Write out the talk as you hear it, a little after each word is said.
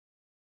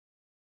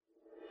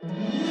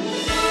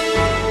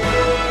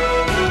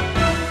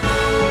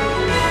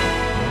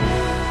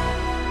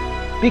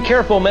Be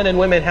careful, men and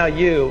women, how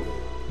you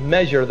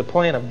measure the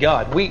plan of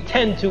God. We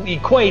tend to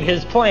equate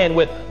His plan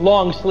with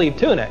long-sleeve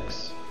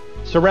tunics,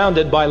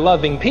 surrounded by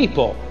loving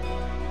people.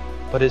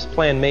 But His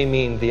plan may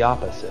mean the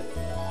opposite.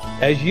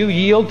 As you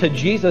yield to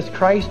Jesus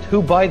Christ,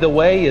 who, by the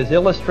way, is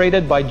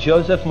illustrated by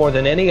Joseph more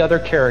than any other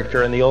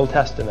character in the Old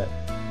Testament.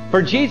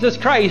 For Jesus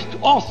Christ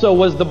also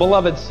was the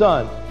beloved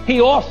Son. He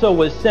also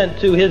was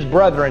sent to His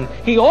brethren.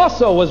 He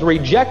also was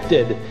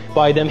rejected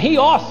by them. He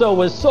also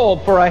was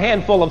sold for a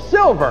handful of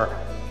silver.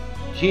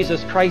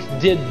 Jesus Christ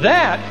did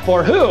that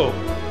for who?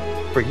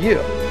 For you.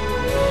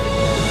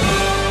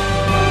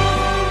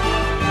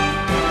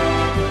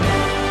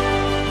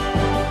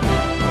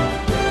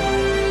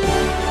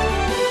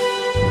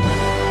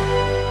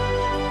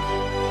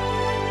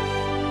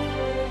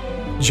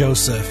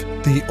 Joseph,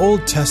 the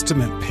Old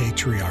Testament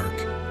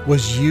patriarch,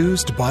 was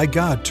used by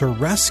God to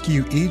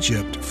rescue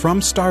Egypt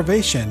from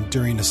starvation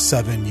during a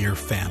 7-year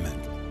famine.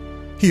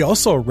 He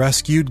also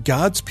rescued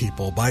God's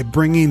people by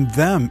bringing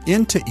them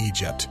into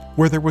Egypt,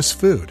 where there was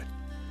food.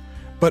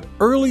 But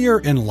earlier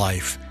in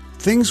life,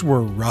 things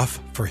were rough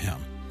for him.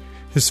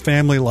 His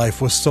family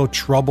life was so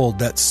troubled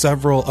that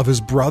several of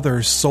his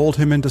brothers sold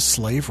him into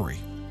slavery.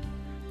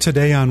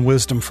 Today on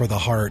Wisdom for the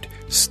Heart,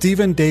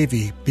 Stephen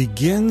Davey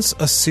begins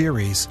a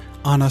series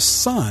on a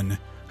son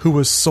who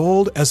was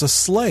sold as a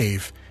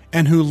slave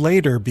and who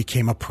later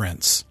became a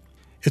prince.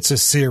 It's a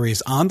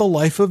series on the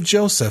life of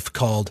Joseph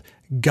called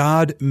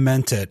God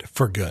Meant It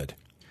for Good.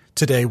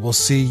 Today we'll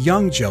see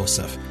young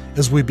Joseph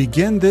as we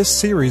begin this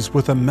series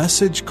with a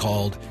message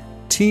called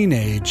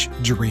Teenage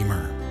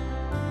Dreamer.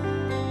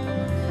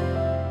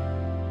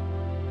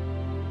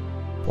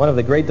 One of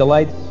the great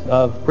delights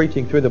of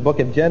preaching through the book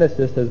of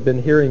Genesis has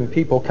been hearing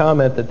people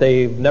comment that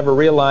they've never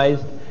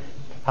realized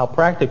how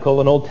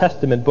practical an Old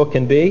Testament book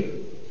can be.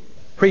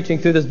 Preaching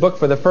through this book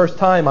for the first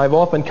time, I've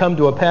often come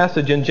to a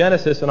passage in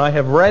Genesis and I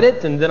have read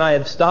it and then I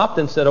have stopped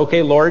and said,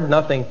 okay, Lord,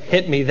 nothing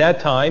hit me that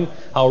time.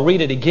 I'll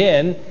read it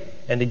again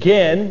and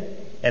again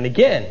and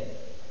again.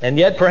 And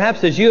yet,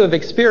 perhaps as you have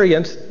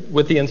experienced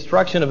with the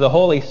instruction of the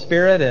Holy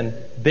Spirit and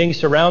being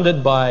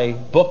surrounded by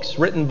books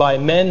written by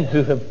men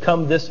who have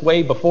come this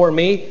way before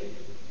me,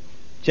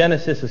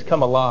 Genesis has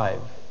come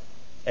alive.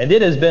 And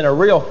it has been a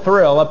real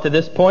thrill up to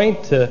this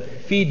point to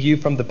feed you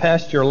from the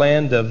pasture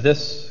land of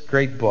this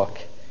great book.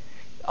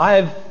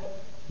 I've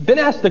been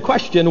asked the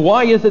question,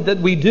 why is it that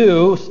we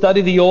do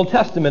study the Old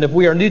Testament? If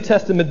we are New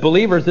Testament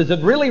believers, is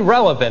it really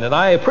relevant? And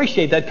I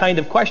appreciate that kind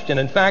of question.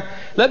 In fact,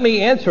 let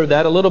me answer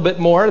that a little bit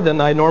more than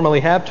I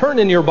normally have. Turn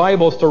in your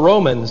Bibles to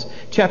Romans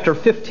chapter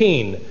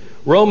 15.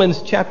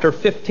 Romans chapter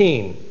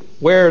 15,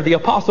 where the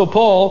Apostle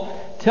Paul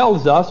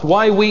tells us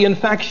why we in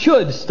fact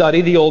should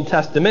study the Old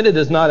Testament. It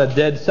is not a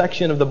dead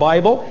section of the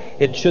Bible.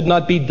 It should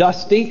not be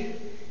dusty.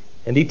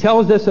 And he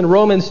tells us in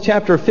Romans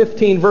chapter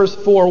 15, verse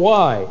 4,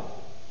 why?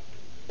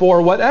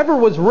 For whatever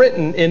was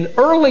written in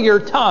earlier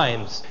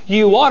times,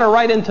 you ought to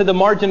write into the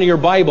margin of your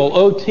Bible,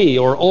 OT,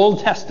 or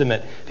Old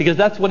Testament, because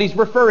that's what he's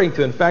referring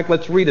to. In fact,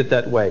 let's read it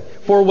that way.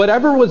 For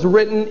whatever was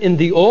written in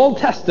the Old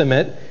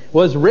Testament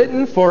was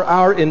written for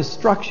our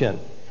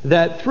instruction,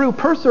 that through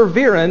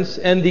perseverance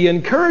and the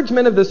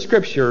encouragement of the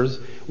Scriptures,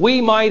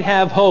 we might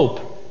have hope.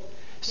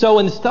 So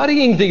in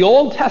studying the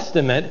Old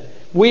Testament,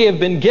 we have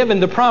been given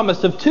the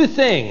promise of two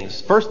things.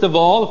 First of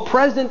all,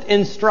 present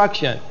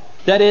instruction,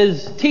 that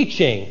is,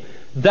 teaching,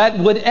 that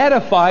would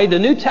edify the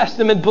New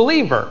Testament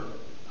believer.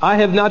 I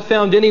have not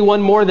found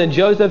anyone more than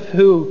Joseph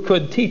who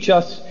could teach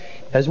us.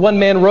 As one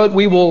man wrote,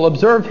 we will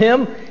observe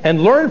him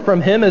and learn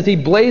from him as he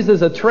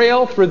blazes a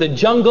trail through the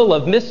jungle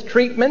of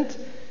mistreatment,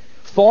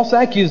 false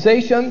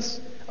accusations,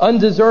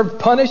 undeserved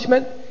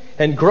punishment,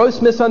 and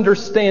gross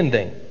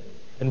misunderstanding.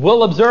 And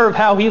we'll observe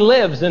how he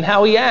lives and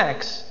how he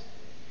acts.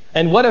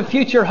 And what a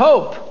future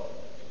hope.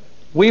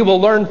 We will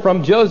learn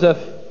from Joseph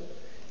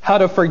how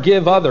to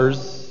forgive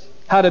others,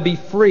 how to be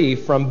free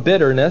from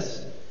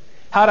bitterness,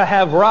 how to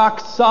have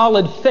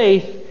rock-solid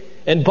faith.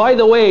 And by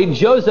the way,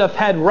 Joseph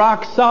had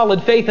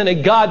rock-solid faith in a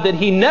God that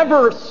he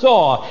never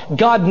saw.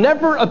 God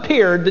never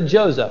appeared to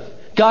Joseph.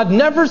 God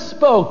never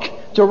spoke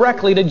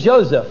directly to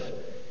Joseph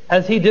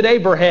as he did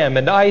Abraham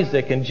and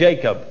Isaac and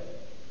Jacob.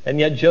 And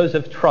yet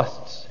Joseph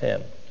trusts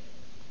him.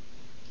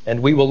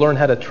 And we will learn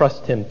how to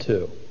trust him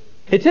too.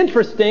 It's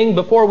interesting,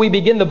 before we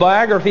begin the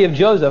biography of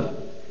Joseph,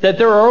 that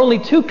there are only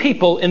two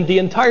people in the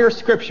entire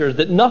Scriptures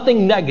that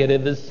nothing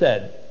negative is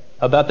said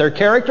about their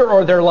character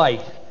or their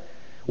life.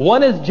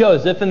 One is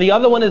Joseph and the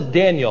other one is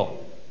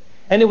Daniel.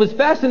 And it was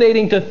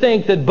fascinating to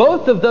think that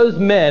both of those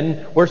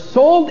men were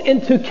sold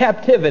into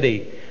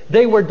captivity.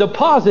 They were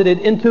deposited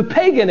into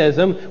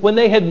paganism when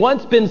they had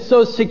once been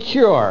so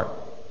secure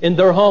in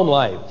their home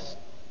lives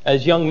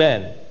as young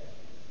men.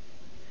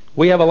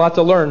 We have a lot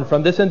to learn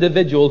from this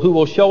individual who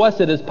will show us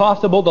it is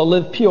possible to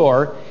live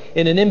pure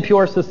in an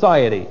impure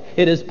society.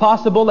 It is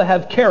possible to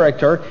have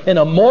character in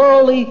a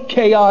morally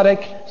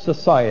chaotic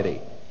society.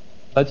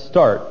 Let's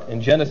start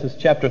in Genesis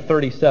chapter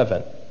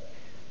 37.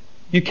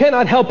 You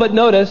cannot help but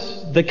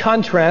notice the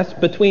contrast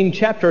between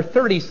chapter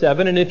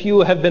 37 and, if you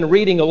have been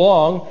reading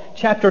along,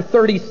 chapter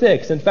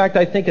 36. In fact,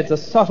 I think it's a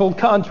subtle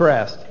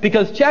contrast,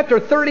 because chapter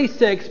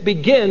 36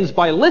 begins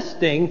by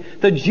listing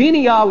the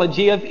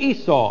genealogy of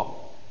Esau,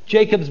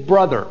 Jacob's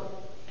brother.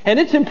 And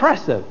it's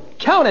impressive.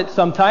 Count it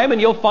sometime and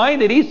you'll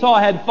find that Esau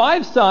had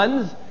 5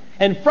 sons,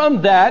 and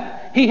from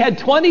that he had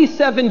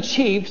 27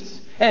 chiefs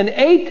and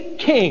 8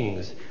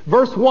 kings.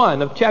 Verse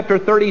 1 of chapter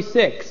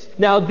 36.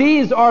 Now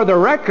these are the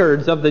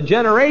records of the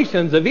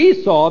generations of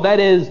Esau, that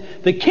is,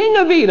 the king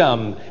of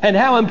Edom, and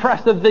how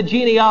impressive the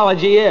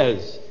genealogy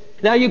is.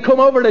 Now you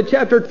come over to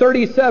chapter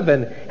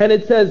 37, and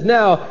it says,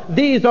 now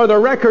these are the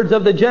records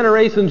of the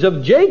generations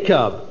of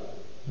Jacob,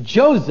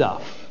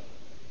 Joseph,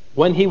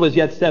 when he was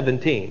yet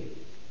 17.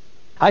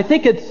 I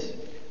think it's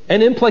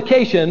an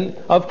implication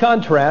of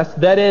contrast,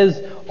 that is,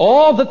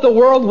 all that the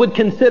world would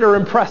consider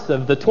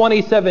impressive, the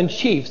 27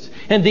 chiefs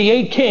and the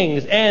 8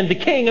 kings and the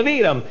king of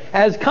Edom,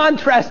 as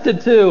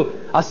contrasted to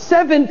a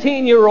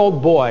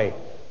 17-year-old boy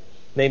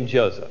named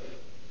Joseph.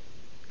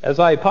 As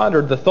I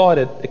pondered the thought,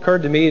 it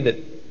occurred to me that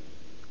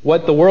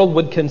what the world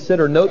would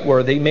consider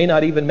noteworthy may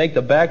not even make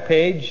the back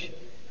page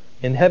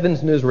in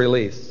Heaven's News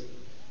Release.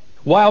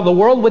 While the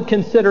world would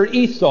consider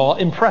Esau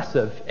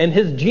impressive and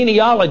his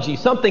genealogy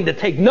something to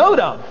take note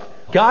of,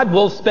 God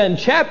will spend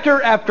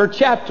chapter after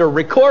chapter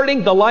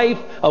recording the life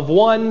of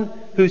one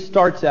who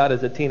starts out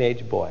as a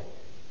teenage boy.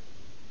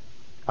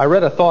 I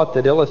read a thought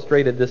that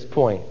illustrated this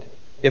point.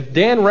 If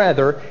Dan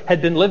Rather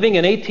had been living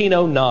in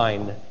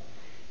 1809,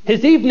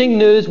 his evening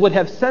news would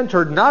have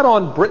centered not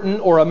on Britain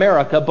or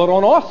America, but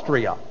on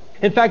Austria.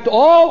 In fact,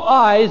 all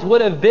eyes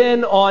would have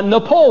been on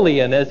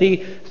Napoleon as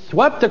he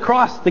swept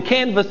across the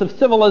canvas of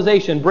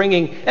civilization,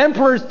 bringing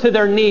emperors to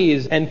their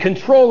knees and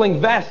controlling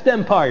vast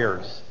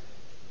empires.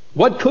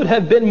 What could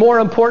have been more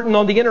important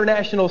on the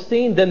international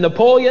scene than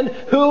Napoleon?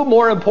 Who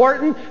more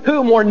important?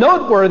 Who more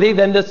noteworthy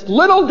than this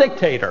little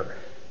dictator?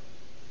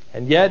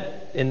 And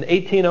yet, in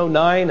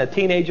 1809, a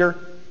teenager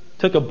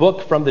took a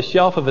book from the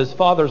shelf of his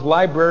father's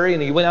library,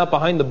 and he went out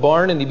behind the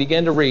barn and he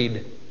began to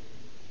read.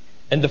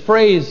 And the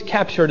phrase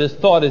captured his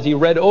thought as he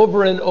read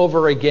over and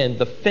over again,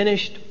 the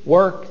finished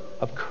work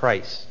of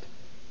Christ.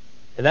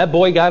 And that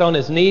boy got on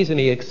his knees and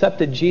he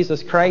accepted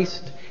Jesus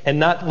Christ. And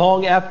not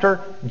long after,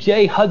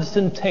 J.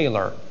 Hudson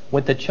Taylor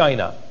went to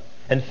China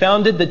and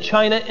founded the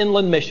China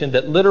Inland Mission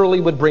that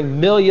literally would bring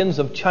millions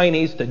of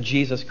Chinese to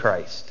Jesus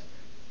Christ.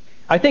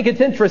 I think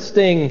it's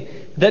interesting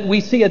that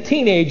we see a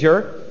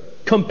teenager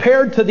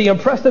compared to the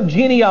impressive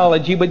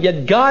genealogy, but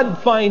yet God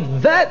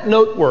finds that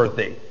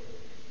noteworthy.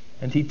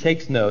 And he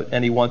takes note,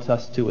 and he wants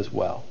us to as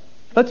well.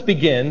 Let's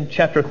begin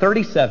chapter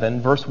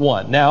 37, verse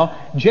 1. Now,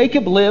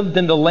 Jacob lived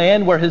in the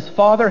land where his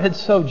father had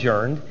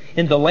sojourned,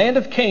 in the land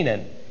of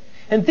Canaan.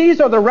 And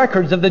these are the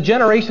records of the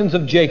generations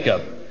of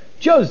Jacob.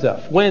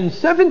 Joseph, when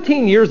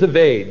 17 years of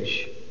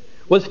age,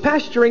 was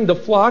pasturing the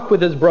flock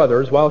with his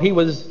brothers while he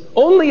was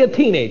only a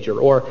teenager,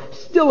 or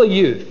still a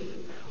youth,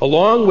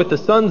 along with the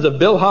sons of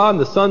Bilhah and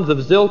the sons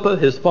of Zilpah,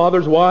 his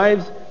father's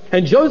wives.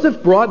 And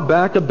Joseph brought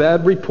back a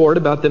bad report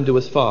about them to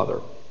his father.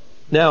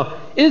 Now,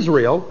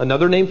 Israel,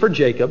 another name for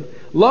Jacob,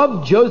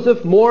 loved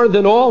Joseph more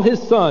than all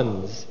his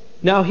sons.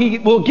 Now, he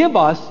will give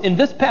us, in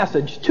this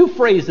passage, 2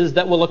 phrases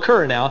that will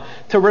occur now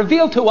to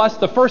reveal to us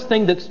the first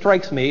thing that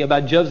strikes me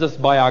about Joseph's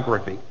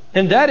biography.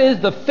 And that is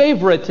the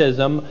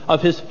favoritism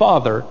of his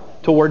father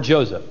toward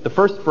Joseph. The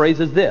first phrase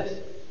is this: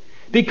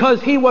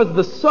 because he was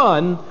the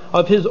son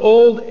of his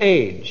old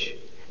age.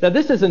 Now,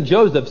 this isn't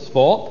Joseph's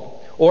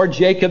fault, or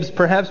Jacob's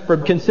perhaps for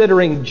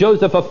considering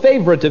Joseph a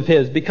favorite of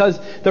his, because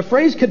the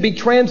phrase could be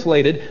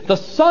translated, the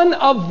son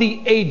of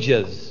the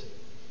ages.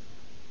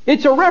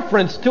 It's a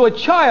reference to a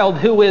child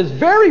who is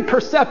very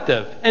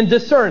perceptive and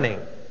discerning,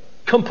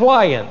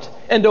 compliant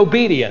and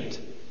obedient.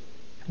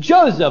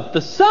 Joseph,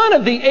 the son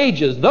of the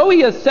ages, though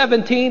he is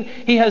 17,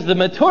 he has the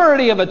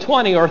maturity of a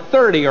 20 or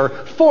 30 or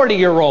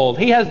 40-year-old.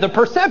 He has the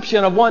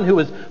perception of one who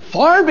is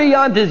far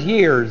beyond his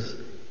years.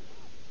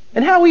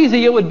 And how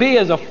easy it would be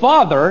as a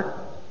father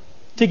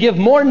to give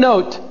more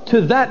note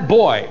to that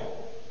boy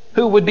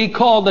who would be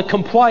called a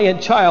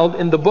compliant child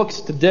in the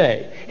books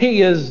today.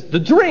 He is the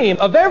dream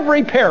of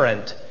every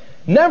parent.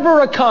 Never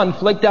a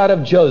conflict out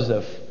of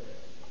Joseph.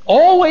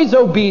 Always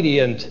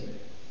obedient.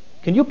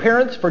 Can you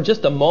parents for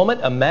just a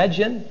moment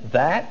imagine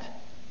that?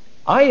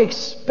 I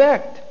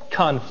expect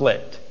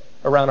conflict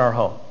around our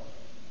home.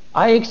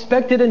 I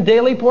expect it in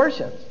daily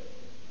portions.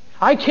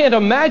 I can't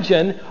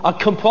imagine a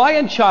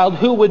compliant child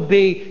who would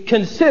be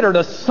considered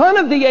a son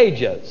of the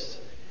ages.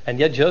 And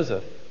yet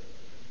Joseph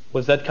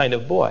was that kind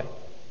of boy.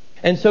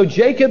 And so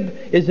Jacob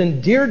is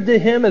endeared to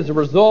him as a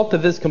result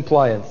of his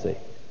compliancy.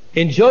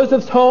 In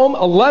Joseph's home,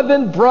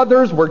 11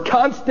 brothers were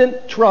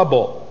constant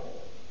trouble.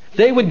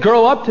 They would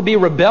grow up to be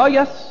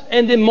rebellious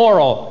and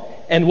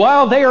immoral. And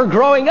while they are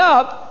growing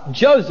up,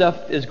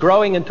 Joseph is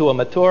growing into a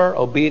mature,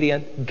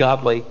 obedient,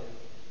 godly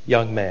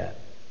young man.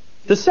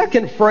 The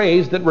second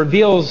phrase that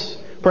reveals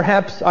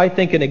perhaps, I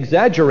think, an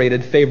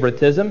exaggerated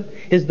favoritism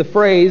is the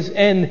phrase,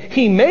 and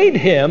he made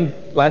him,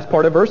 last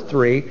part of verse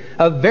 3,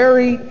 a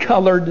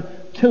vari-colored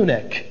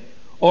tunic,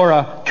 or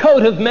a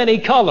coat of many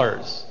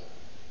colors.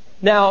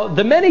 Now,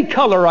 the many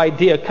color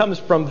idea comes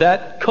from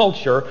that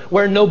culture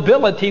where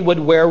nobility would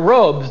wear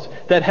robes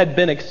that had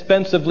been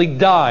expensively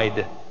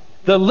dyed.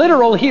 The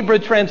literal Hebrew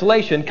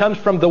translation comes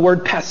from the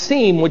word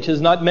pasim, which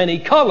is not many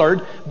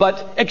colored,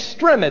 but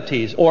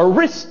extremities or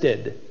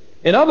wristed.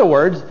 In other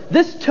words,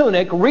 this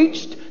tunic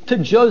reached to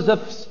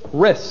Joseph's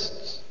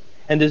wrists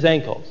and his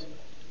ankles.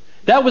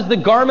 That was the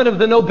garment of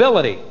the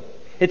nobility.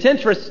 It's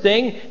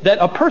interesting that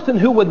a person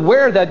who would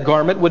wear that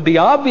garment would be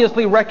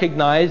obviously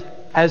recognized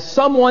as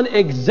someone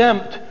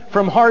exempt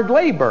from hard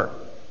labor.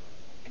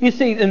 You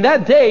see, in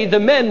that day, the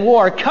men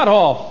wore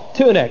cut-off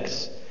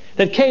tunics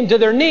that came to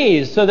their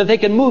knees so that they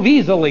could move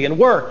easily and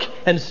work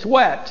and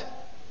sweat.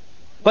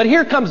 But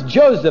here comes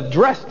Joseph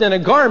dressed in a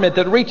garment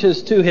that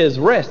reaches to his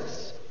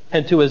wrists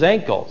and to his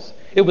ankles.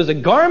 It was a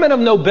garment of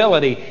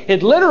nobility.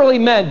 It literally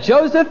meant,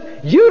 Joseph,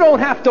 you don't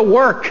have to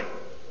work.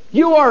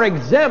 You are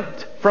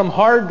exempt from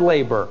hard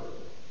labor.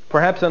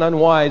 Perhaps an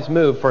unwise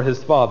move for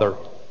his father.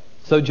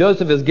 So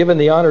Joseph is given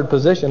the honored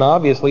position,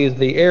 obviously, as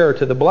the heir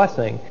to the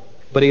blessing.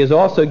 But he is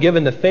also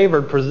given the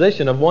favored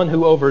position of one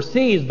who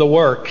oversees the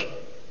work.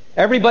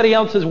 Everybody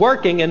else is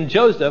working, and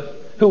Joseph,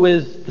 who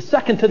is the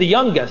second to the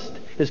youngest,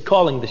 is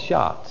calling the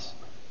shots.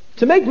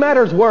 To make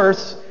matters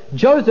worse,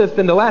 Joseph,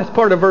 in the last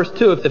part of verse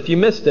 2, if you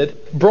missed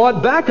it,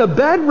 brought back a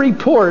bad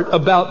report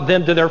about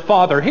them to their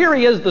father. Here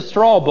he is, the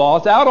straw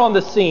boss, out on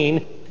the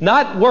scene,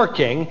 not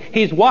working.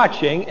 He's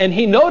watching, and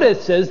he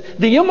notices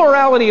the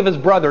immorality of his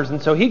brothers,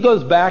 and so he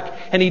goes back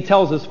and he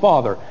tells his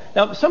father.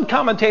 Now, some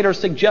commentators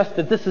suggest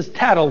that this is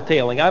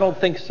tattletaling. I don't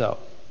think so.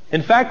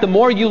 In fact, the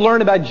more you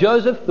learn about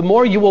Joseph, the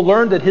more you will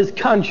learn that his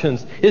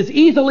conscience is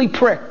easily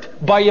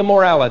pricked by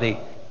immorality.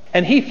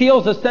 And he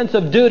feels a sense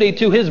of duty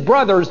to his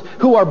brothers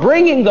who are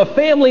bringing the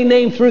family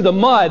name through the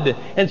mud.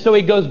 And so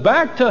he goes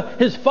back to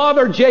his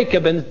father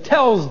Jacob and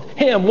tells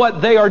him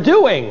what they are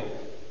doing.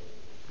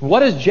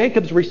 What is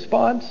Jacob's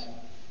response?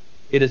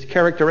 It is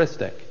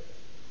characteristic.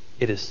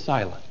 It is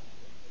silent.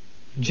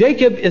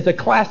 Jacob is a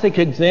classic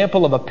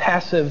example of a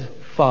passive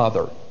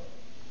father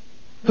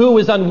who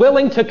is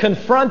unwilling to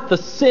confront the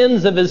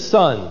sins of his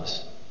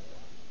sons.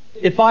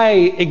 If I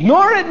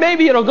ignore it,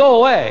 maybe it'll go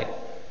away.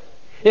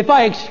 If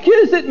I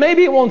excuse it,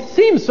 maybe it won't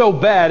seem so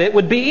bad. It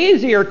would be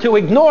easier to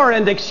ignore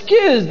and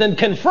excuse than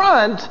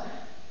confront.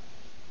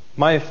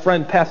 My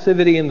friend,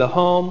 passivity in the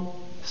home,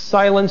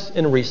 silence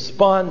in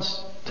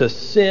response to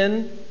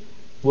sin,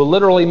 will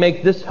literally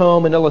make this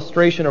home an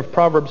illustration of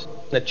Proverbs.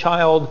 A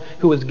child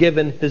who is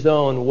given his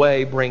own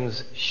way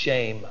brings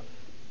shame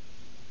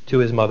to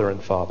his mother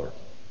and father.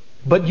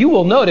 But you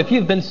will note, if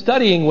you've been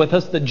studying with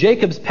us, that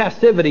Jacob's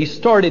passivity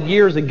started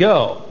years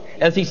ago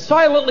as he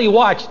silently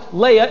watched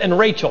Leah and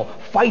Rachel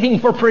fighting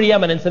for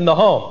preeminence in the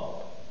home.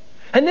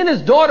 And then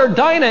his daughter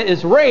Dinah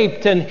is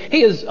raped, and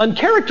he is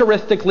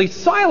uncharacteristically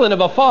silent of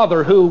a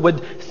father who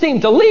would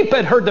seem to leap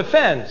at her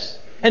defense.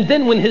 And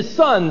then when his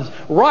sons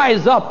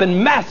rise up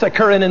and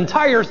massacre an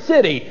entire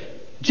city,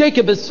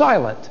 Jacob is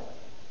silent.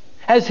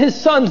 As his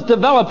sons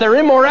develop their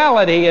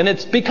immorality and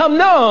it's become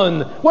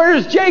known,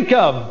 where's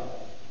Jacob?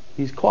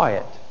 He's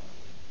quiet.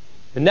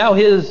 And now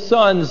his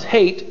sons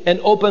hate and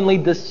openly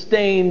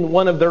disdain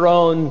one of their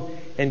own,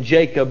 and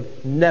Jacob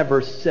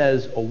never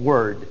says a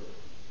word.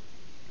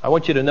 I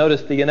want you to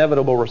notice the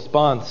inevitable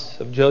response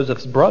of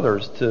Joseph's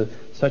brothers to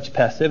such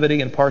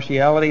passivity and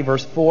partiality.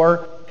 Verse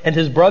 4, and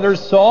his brothers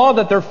saw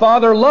that their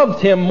father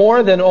loved him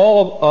more than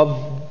all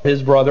of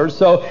his brothers,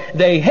 so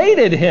they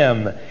hated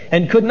him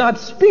and could not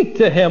speak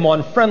to him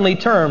on friendly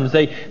terms.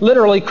 They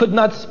literally could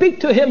not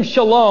speak to him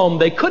shalom.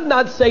 They could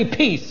not say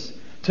peace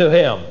to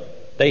him.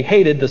 They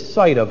hated the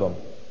sight of him.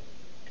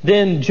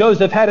 Then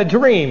Joseph had a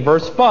dream,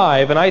 verse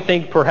 5, and I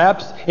think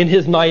perhaps in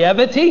his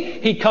naivety,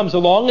 he comes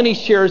along and he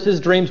shares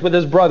his dreams with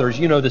his brothers.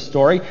 You know the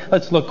story.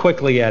 Let's look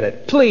quickly at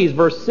it. Please,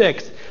 verse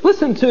 6,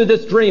 listen to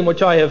this dream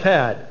which I have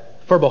had.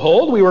 For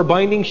behold, we were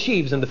binding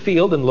sheaves in the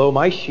field, and lo,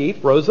 my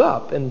sheaf rose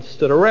up and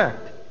stood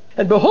erect.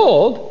 And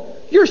behold,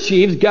 your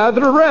sheaves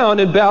gathered around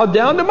and bowed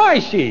down to my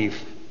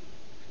sheaf.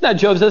 Now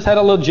Joseph had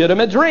a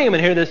legitimate dream,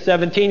 and here this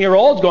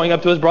 17-year-old's going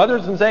up to his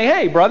brothers and saying,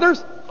 hey,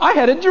 brothers, I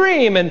had a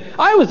dream, and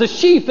I was a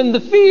sheaf in the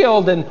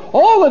field, and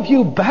all of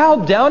you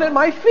bowed down at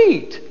my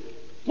feet.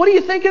 What do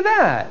you think of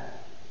that?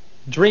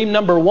 Dream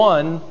number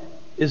 1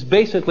 is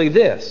basically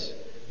this.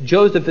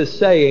 Joseph is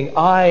saying,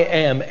 I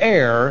am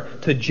heir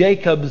to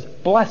Jacob's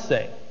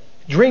blessing.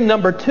 Dream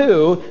number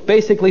 2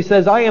 basically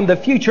says, I am the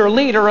future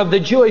leader of the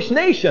Jewish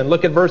nation.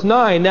 Look at verse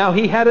 9. Now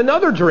he had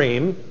another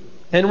dream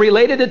and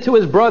related it to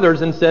his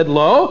brothers and said,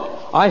 lo,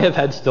 I have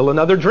had still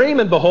another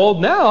dream, and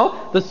behold,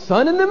 now the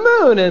sun and the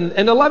moon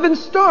and 11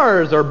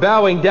 stars are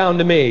bowing down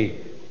to me.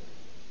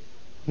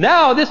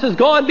 Now this has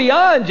gone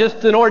beyond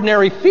just an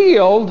ordinary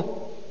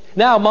field.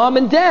 Now mom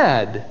and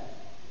dad,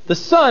 the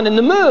sun and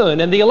the moon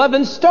and the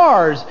 11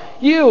 stars,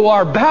 you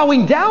are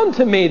bowing down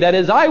to me. That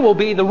is, I will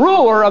be the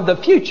ruler of the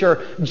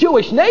future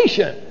Jewish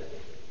nation.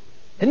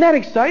 Isn't that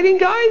exciting,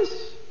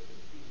 guys?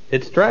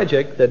 It's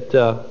tragic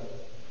that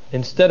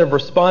instead of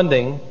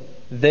responding,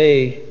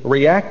 they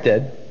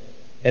reacted.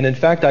 And in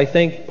fact, I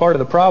think part of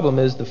the problem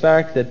is the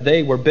fact that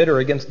they were bitter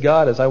against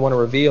God, as I want to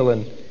reveal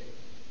in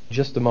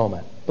just a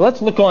moment. But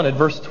let's look on at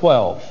verse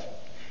 12.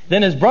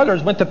 Then his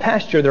brothers went to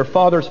pasture their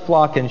father's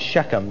flock in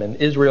Shechem. And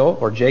Israel,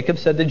 or Jacob,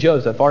 said to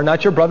Joseph, "Are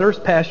not your brothers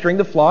pasturing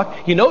the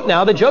flock?" You note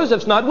now that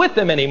Joseph's not with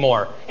them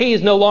anymore.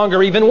 He's no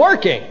longer even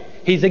working.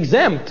 He's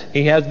exempt.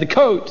 He has the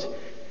coat.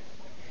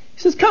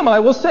 He says, "Come, I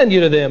will send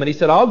you to them." And he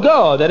said, "I'll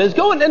go." That is,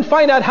 go and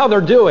find out how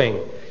they're doing.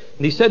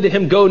 And he said to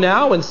him, "Go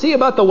now and see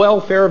about the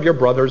welfare of your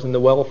brothers and the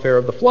welfare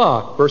of the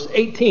flock." Verse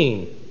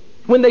 18.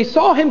 When they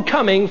saw him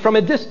coming from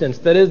a distance,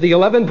 that is, the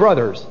 11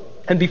 brothers,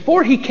 and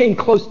before he came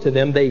close to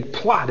them, they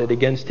plotted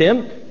against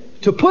him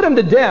to put him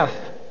to death.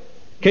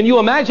 Can you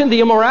imagine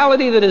the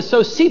immorality that is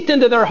so seeped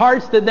into their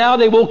hearts that now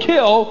they will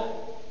kill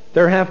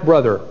their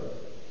half-brother?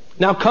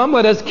 "Now come,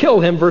 let us kill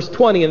him," verse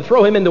 20, "and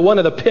throw him into one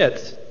of the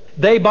pits."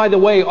 They, by the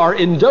way, are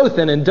in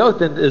Dothan, and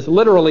Dothan is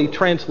literally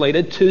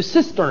translated to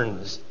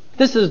cisterns.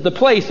 This is the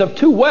place of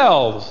 2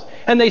 wells.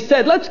 And they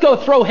said, "Let's go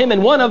throw him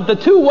in one of the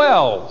 2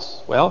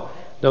 wells. Well,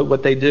 note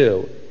what they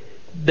do.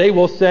 They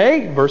will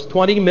say, verse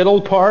 20,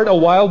 middle part, "A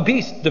wild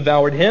beast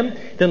devoured him.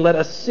 Then let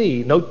us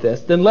see," note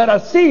this, "then let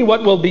us see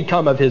what will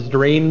become of his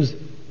dreams."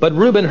 But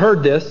Reuben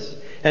heard this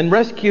and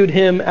rescued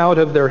him out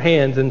of their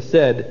hands and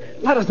said,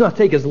 "Let us not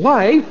take his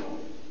life."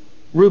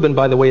 Reuben,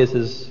 by the way, is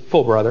his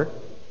full brother.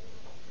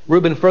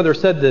 Reuben further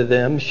said to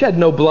them, "Shed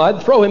no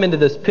blood, throw him into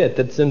this pit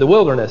that's in the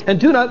wilderness, and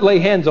do not lay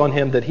hands on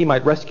him that he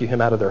might rescue him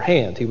out of their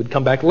hand. He would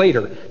come back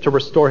later to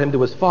restore him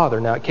to his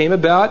father." Now it came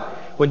about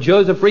when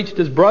Joseph reached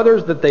his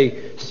brothers that they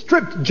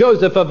stripped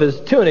Joseph of his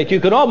tunic. You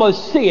could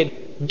almost see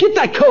it. Get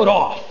that coat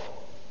off.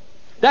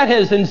 That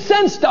has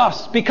incensed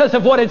us because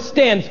of what it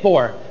stands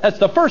for. That's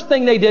the first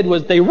thing they did,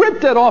 was they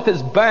ripped it off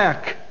his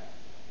back.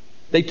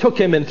 They took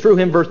him and threw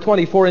him, verse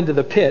 24, into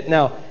the pit.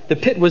 Now, the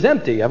pit was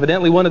empty.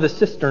 Evidently, one of the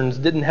cisterns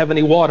didn't have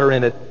any water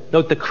in it.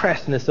 Note the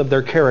crassness of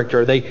their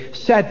character. They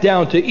sat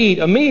down to eat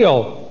a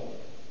meal.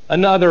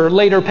 Another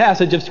later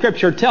passage of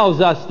Scripture tells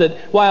us that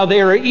while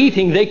they are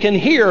eating, they can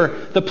hear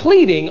the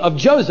pleading of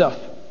Joseph.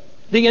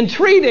 The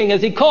entreating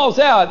as he calls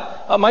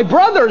out, "My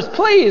brothers,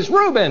 please,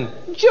 Reuben,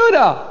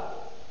 Judah,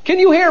 can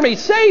you hear me?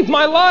 Save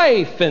my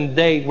life." And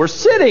they were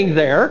sitting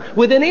there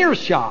within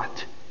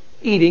earshot,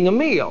 eating a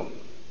meal.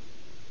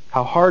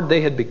 How hard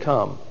they had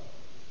become.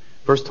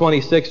 Verse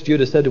 26,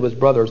 Judah said to his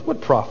brothers, "What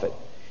profit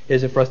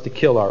is it for us to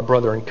kill our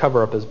brother and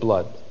cover up his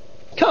blood?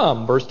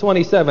 Come," verse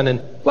 27,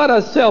 "and let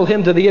us sell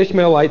him to the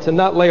Ishmaelites and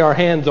not lay our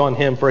hands on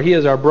him, for he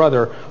is our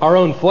brother, our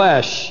own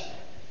flesh."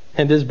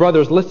 And his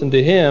brothers listened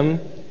to him.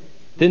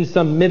 Then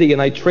some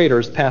Midianite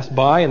traders passed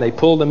by, and they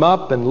pulled him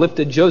up and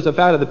lifted Joseph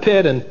out of the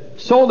pit and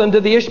sold him to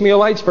the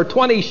Ishmaelites for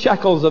 20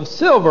 shekels of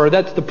silver.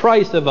 That's the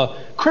price of a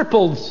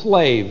crippled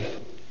slave.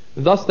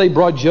 Thus they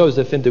brought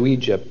Joseph into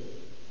Egypt.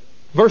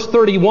 Verse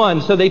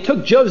 31, so they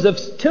took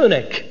Joseph's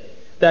tunic,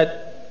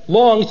 that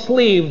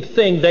long-sleeved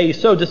thing they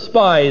so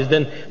despised,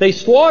 and they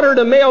slaughtered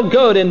a male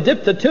goat and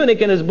dipped the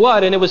tunic in his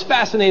blood. And it was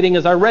fascinating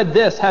as I read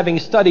this, having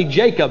studied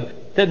Jacob,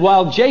 that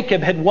while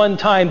Jacob had one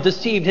time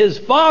deceived his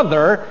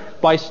father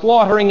by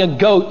slaughtering a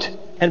goat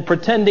and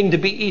pretending to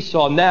be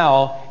Esau,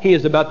 now he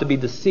is about to be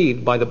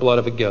deceived by the blood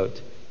of a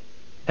goat.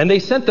 And they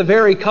sent the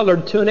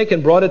vari-colored tunic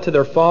and brought it to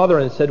their father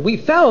and said, "We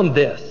found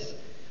this.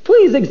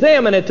 Please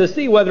examine it to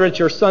see whether it's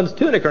your son's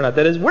tunic or not."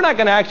 That is, we're not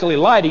going to actually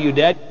lie to you,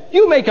 Dad.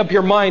 You make up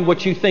your mind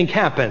what you think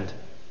happened.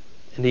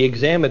 And he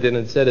examined it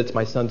and said, "It's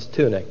my son's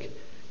tunic.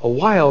 A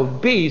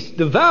wild beast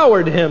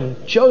devoured him.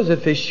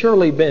 Joseph has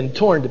surely been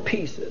torn to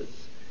pieces."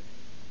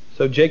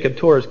 So Jacob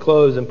tore his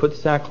clothes and put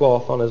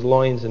sackcloth on his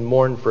loins and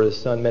mourned for his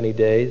son many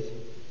days.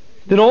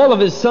 Then all of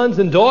his sons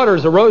and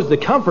daughters arose to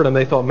comfort him.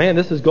 They thought, man,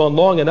 this has gone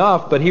long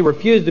enough. But he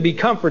refused to be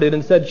comforted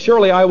and said,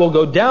 "Surely I will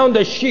go down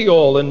to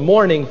Sheol in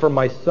mourning for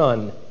my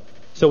son."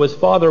 So his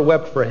father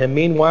wept for him.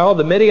 Meanwhile,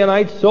 the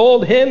Midianites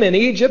sold him in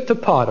Egypt to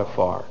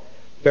Potiphar,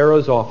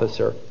 Pharaoh's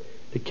officer,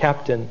 the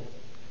captain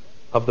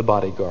of the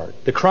bodyguard.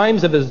 The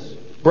crimes of his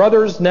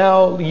brothers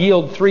now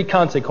yield 3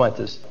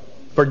 consequences.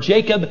 For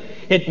Jacob,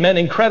 it meant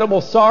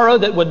incredible sorrow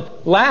that would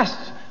last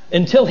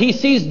until he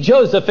sees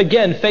Joseph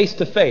again face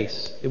to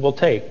face. It will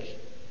take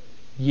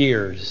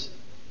years.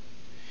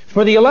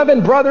 For the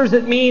 11 brothers,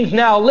 it means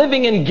now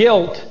living in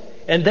guilt,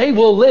 and they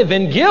will live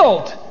in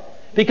guilt.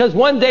 Because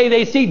one day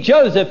they see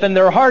Joseph and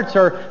their hearts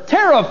are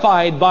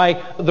terrified by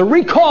the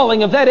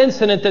recalling of that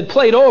incident that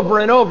played over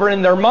and over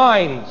in their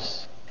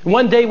minds.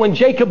 One day when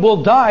Jacob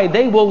will die,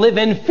 they will live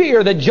in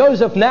fear that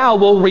Joseph now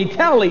will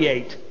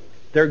retaliate.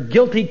 Their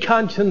guilty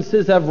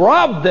consciences have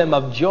robbed them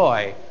of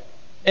joy.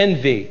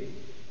 Envy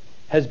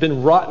has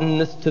been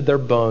rottenness to their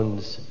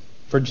bones.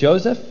 For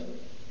Joseph,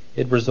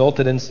 it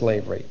resulted in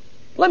slavery.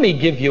 Let me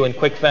give you in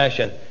quick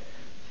fashion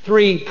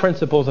 3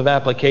 principles of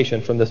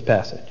application from this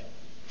passage.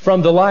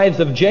 From the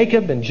lives of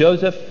Jacob and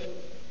Joseph's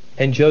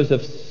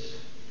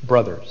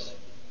brothers.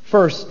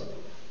 First,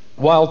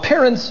 while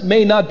parents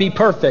may not be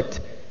perfect,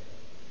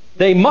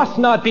 they must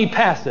not be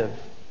passive.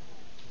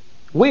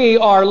 We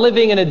are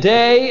living in a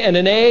day and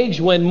an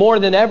age when more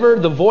than ever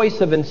the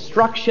voice of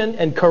instruction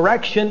and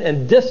correction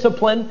and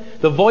discipline,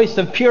 the voice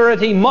of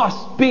purity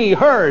must be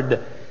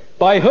heard.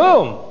 By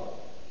whom?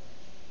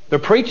 The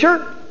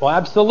preacher? Well,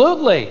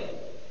 absolutely.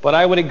 But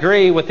I would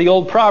agree with the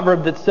old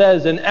proverb that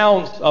says an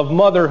ounce of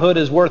motherhood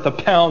is worth a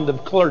pound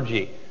of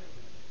clergy.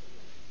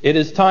 It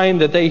is time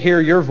that they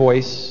hear your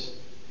voice,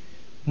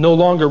 no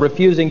longer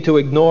refusing to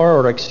ignore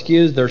or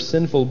excuse their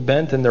sinful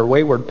bent and their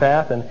wayward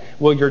path. And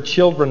will your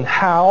children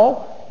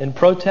howl in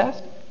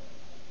protest?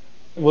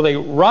 Will they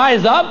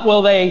rise up?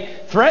 Will they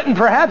threaten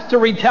perhaps to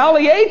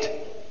retaliate?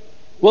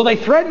 Will they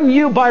threaten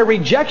you by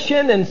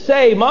rejection and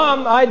say,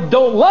 Mom, I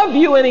don't love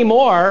you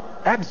anymore?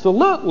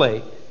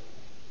 Absolutely.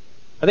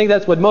 I think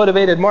that's what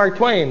motivated Mark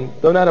Twain.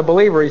 Though not a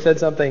believer, he said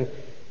something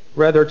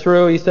rather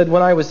true. He said,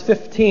 when I was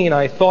 15,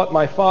 I thought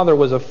my father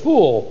was a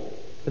fool.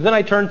 But then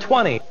I turned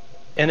 20,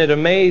 and it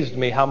amazed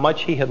me how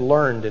much he had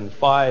learned in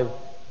 5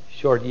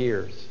 short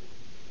years.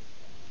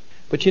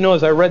 But you know,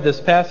 as I read this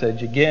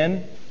passage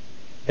again,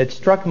 it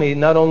struck me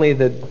not only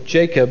that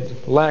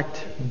Jacob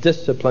lacked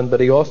discipline, but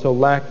he also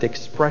lacked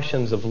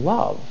expressions of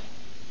love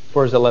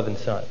for his 11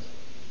 sons.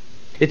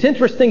 It's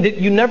interesting that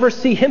you never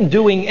see him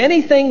doing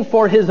anything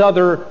for his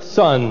other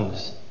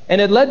sons.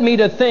 And it led me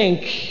to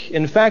think,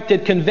 in fact,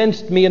 it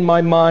convinced me in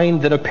my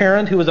mind that a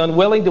parent who is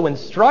unwilling to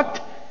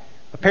instruct,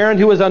 a parent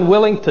who is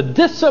unwilling to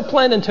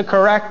discipline and to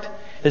correct,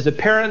 is a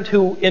parent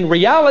who in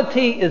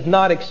reality is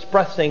not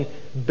expressing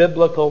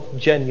biblical,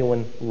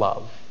 genuine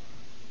love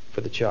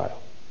for the child.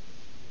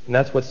 And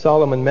that's what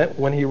Solomon meant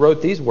when he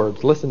wrote these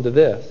words. Listen to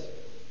this.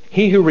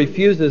 He who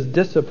refuses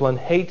discipline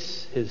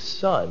hates his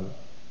son,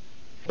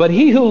 but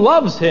he who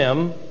loves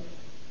him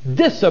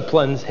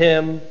disciplines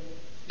him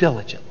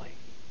diligently.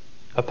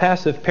 A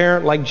passive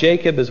parent like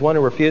Jacob is one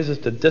who refuses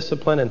to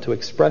discipline and to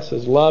express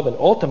his love. And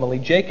ultimately,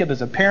 Jacob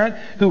is a parent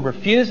who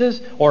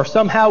refuses or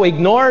somehow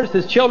ignores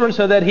his children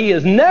so that he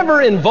is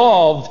never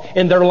involved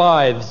in their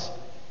lives.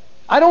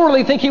 I don't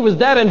really think he was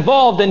that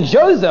involved in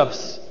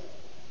Joseph's.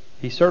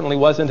 He certainly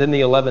wasn't in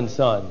the 11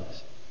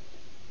 sons.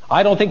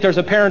 I don't think there's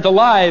a parent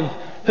alive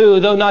who,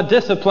 though not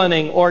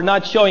disciplining or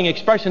not showing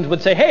expressions,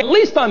 would say, hey, at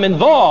least I'm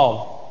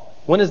involved.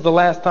 When is the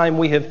last time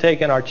we have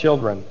taken our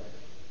children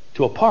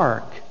to a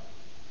park?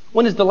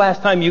 When is the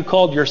last time you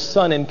called your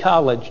son in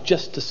college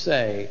just to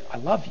say, I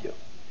love you?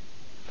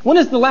 When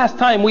is the last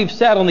time we've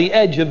sat on the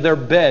edge of their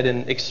bed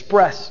and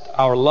expressed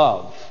our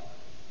love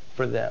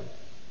for them?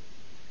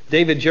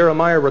 David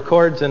Jeremiah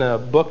records in a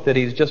book that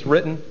he's just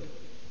written,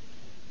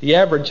 the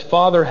average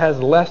father has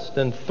less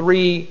than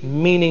 3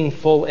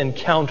 meaningful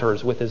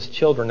encounters with his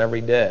children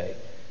every day.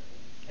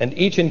 And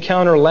each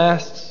encounter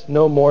lasts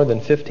no more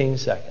than 15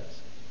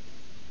 seconds.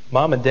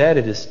 Mom and Dad,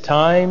 it is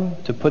time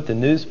to put the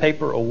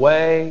newspaper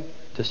away,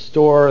 to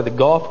store the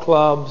golf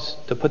clubs,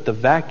 to put the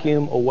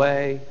vacuum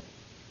away.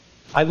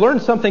 I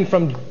learned something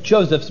from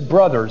Joseph's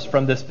brothers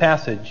from this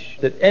passage,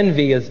 that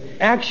envy is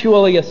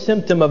actually a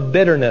symptom of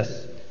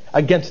bitterness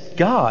against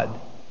God.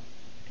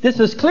 This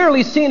is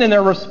clearly seen in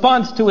their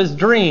response to his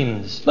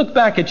dreams. Look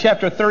back at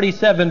chapter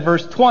 37,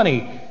 verse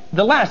 20.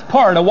 The last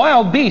part, a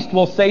wild beast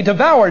will say,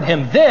 devoured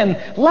him. Then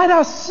let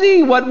us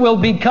see what will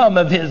become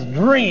of his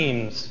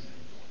dreams.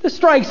 This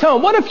strikes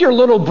home. What if your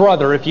little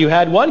brother, if you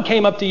had one,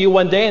 came up to you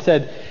one day and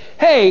said,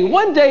 hey,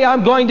 one day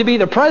I'm going to be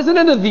the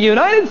President of the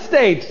United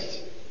States,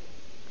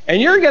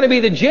 and you're going to be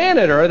the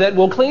janitor that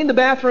will clean the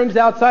bathrooms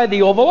outside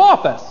the Oval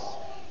Office.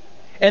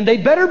 And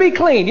they'd better be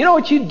clean. You know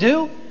what you'd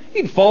do?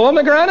 You'd fall on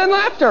the ground in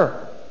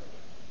laughter.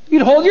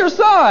 You'd hold your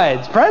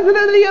sides.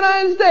 President of the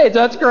United States,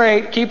 that's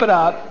great. Keep it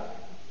up.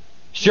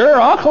 Sure,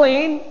 I'll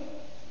clean.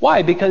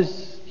 Why?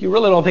 Because you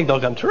really don't think they'll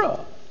come true.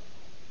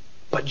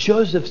 But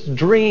Joseph's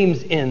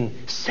dreams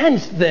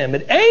incensed them.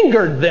 It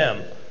angered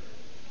them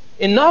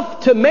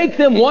enough to make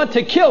them want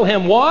to kill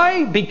him.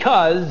 Why?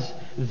 Because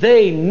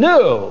they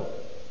knew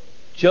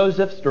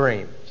Joseph's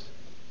dreams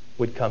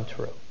would come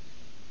true.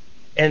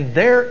 And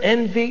their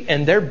envy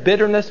and their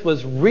bitterness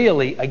was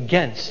really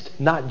against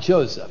not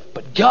Joseph,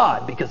 but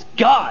God, because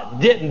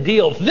God didn't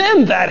deal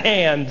them that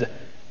hand.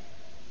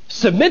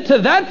 Submit to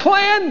that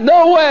plan?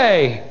 No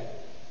way.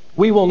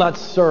 We will not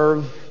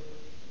serve.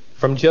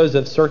 From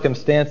Joseph's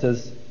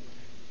circumstances,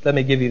 let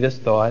me give you this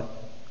thought.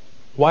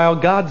 While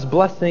God's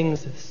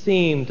blessings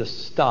seem to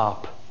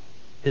stop,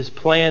 his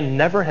plan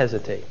never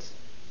hesitates.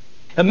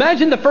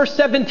 Imagine the first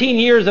 17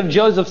 years of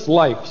Joseph's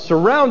life,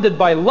 surrounded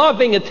by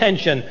loving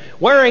attention,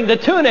 wearing the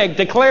tunic,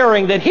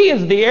 declaring that he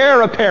is the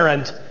heir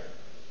apparent.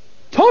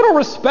 Total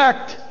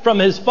respect from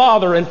his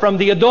father and from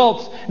the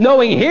adults,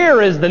 knowing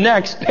here is the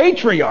next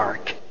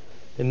patriarch.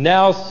 And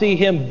now see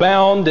him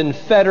bound and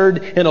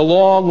fettered in a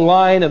long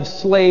line of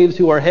slaves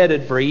who are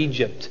headed for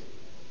Egypt.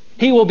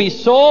 He will be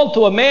sold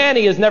to a man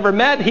he has never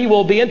met. He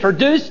will be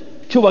introduced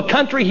to a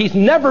country he's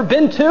never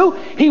been to.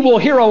 He will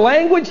hear a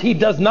language he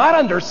does not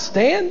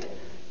understand.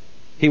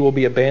 He will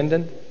be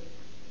abandoned.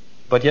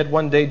 But yet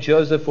one day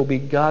Joseph will be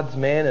God's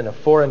man in a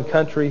foreign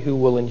country who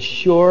will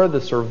ensure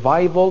the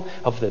survival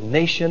of the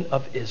nation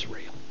of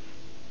Israel.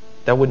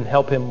 That wouldn't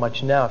help him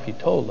much now if he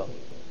told them.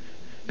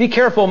 Be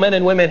careful, men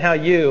and women, how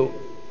you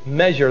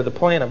measure the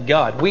plan of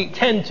God. We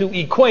tend to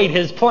equate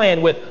His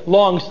plan with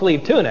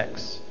long-sleeve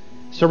tunics,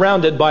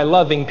 surrounded by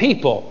loving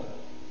people.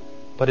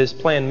 But His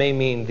plan may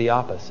mean the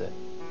opposite.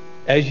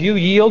 As you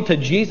yield to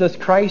Jesus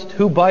Christ,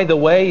 who, by the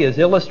way, is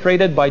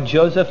illustrated by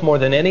Joseph more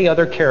than any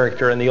other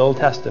character in the Old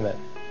Testament.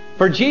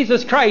 For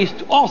Jesus Christ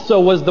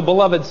also was the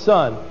beloved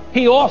Son.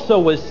 He also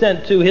was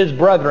sent to His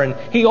brethren.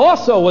 He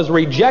also was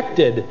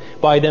rejected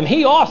by them.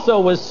 He also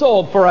was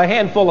sold for a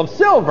handful of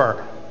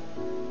silver.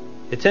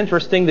 It's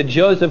interesting that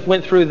Joseph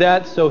went through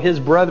that so his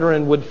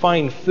brethren would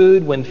find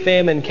food when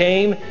famine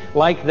came.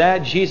 Like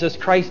that, Jesus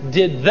Christ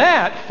did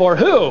that for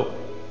who?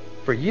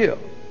 For you.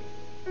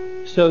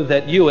 So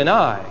that you and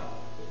I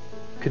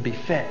could be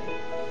fed.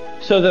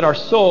 So that our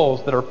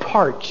souls that are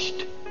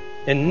parched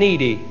and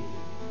needy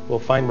will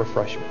find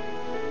refreshment.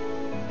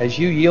 As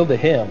you yield to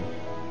Him,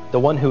 the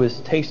one who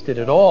has tasted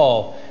it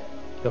all,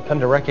 you'll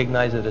come to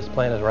recognize that His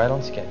plan is right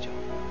on schedule.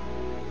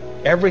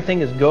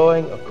 Everything is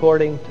going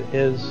according to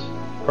His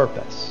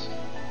purpose,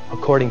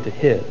 according to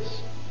His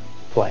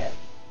plan.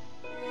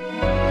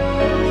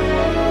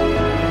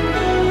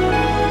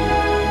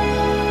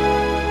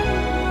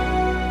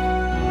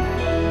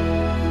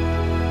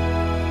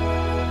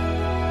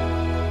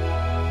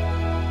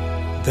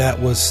 That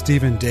was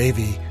Stephen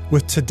Davey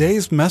with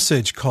today's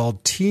message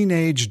called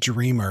Teenage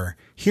Dreamer,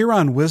 here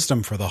on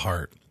Wisdom for the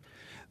Heart.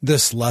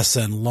 This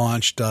lesson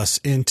launched us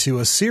into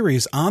a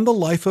series on the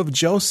life of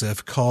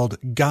Joseph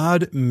called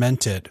God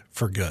Meant It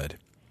for Good.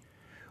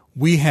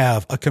 We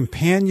have a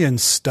companion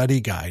study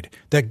guide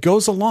that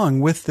goes along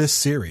with this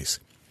series.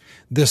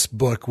 This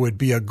book would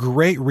be a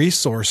great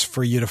resource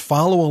for you to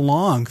follow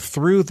along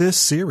through this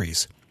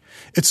series.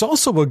 It's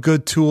also a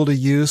good tool to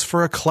use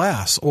for a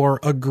class or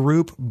a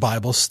group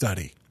Bible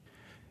study.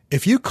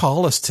 If you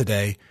call us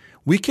today,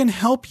 we can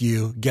help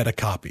you get a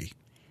copy.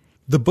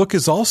 The book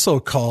is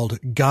also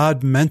called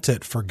God Meant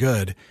It for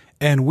Good,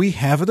 and we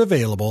have it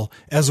available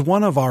as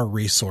one of our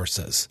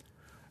resources.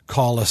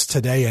 Call us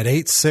today at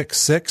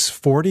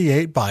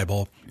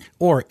 866-48-BIBLE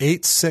or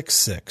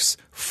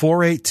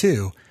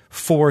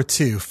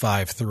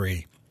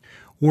 866-482-4253.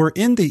 We're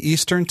in the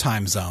Eastern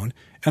Time Zone,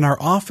 and our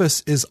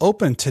office is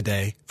open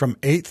today from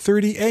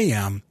 8:30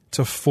 a.m.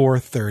 to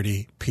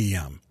 4:30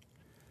 p.m.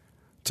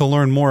 To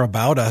learn more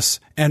about us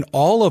and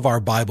all of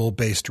our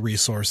Bible-based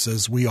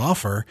resources we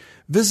offer,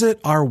 visit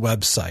our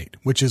website,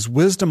 which is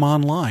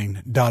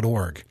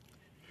wisdomonline.org.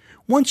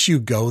 Once you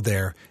go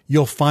there,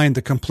 you'll find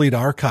the complete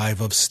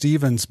archive of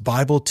Stephen's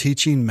Bible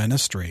teaching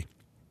ministry.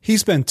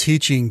 He's been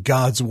teaching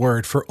God's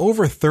Word for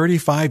over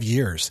 35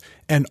 years,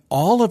 and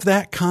all of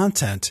that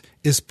content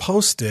is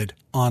posted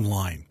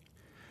online.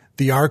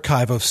 The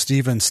archive of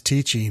Stephen's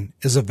teaching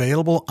is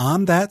available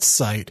on that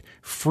site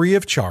free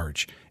of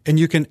charge, and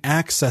you can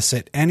access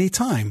it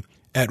anytime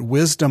at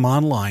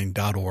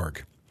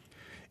wisdomonline.org.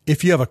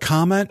 If you have a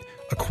comment,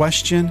 a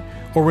question,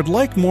 or would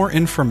like more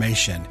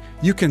information,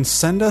 you can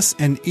send us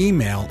an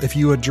email if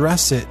you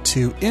address it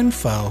to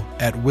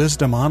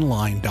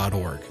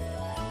info@wisdomonline.org.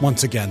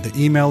 Once again, the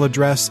email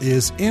address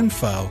is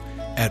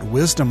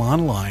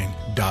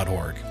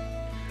info@wisdomonline.org.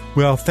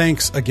 Well,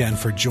 thanks again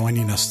for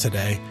joining us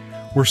today.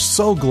 We're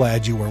so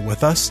glad you were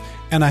with us,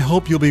 and I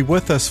hope you'll be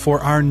with us for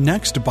our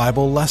next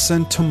Bible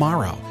lesson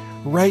tomorrow,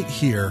 right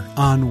here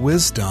on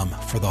Wisdom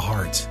for the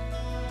Heart.